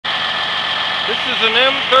This is an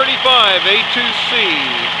M35A2C,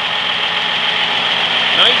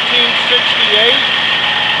 1968.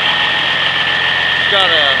 It's got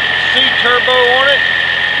a C turbo on it,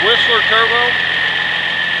 Whistler turbo.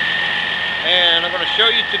 And I'm going to show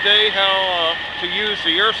you today how to use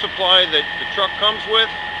the air supply that the truck comes with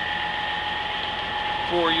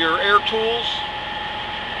for your air tools.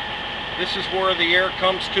 This is where the air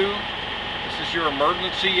comes to. This is your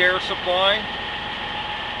emergency air supply.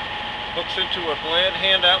 Hooks into a glad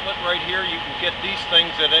hand outlet right here. You can get these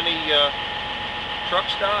things at any truck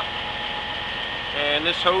stop. And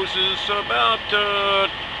this hose is about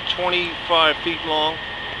 25 feet long.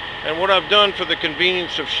 And what I've done for the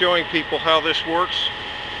convenience of showing people how this works,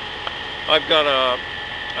 I've got a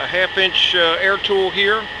half-inch air tool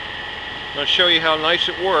here. I'm going to show you how nice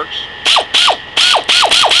it works.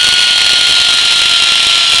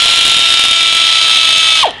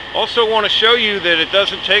 Also want to show you that it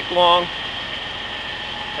doesn't take long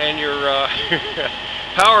and your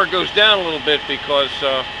power goes down a little bit because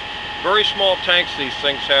very small tanks these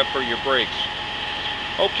things have for your brakes.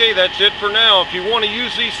 Okay, that's it for now. If you want to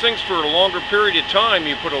use these things for a longer period of time,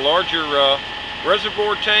 you put a larger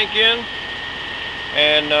reservoir tank in,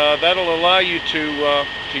 and that'll allow you to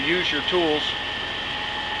use your tools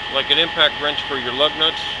like an impact wrench for your lug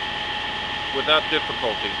nuts without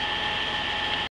difficulty.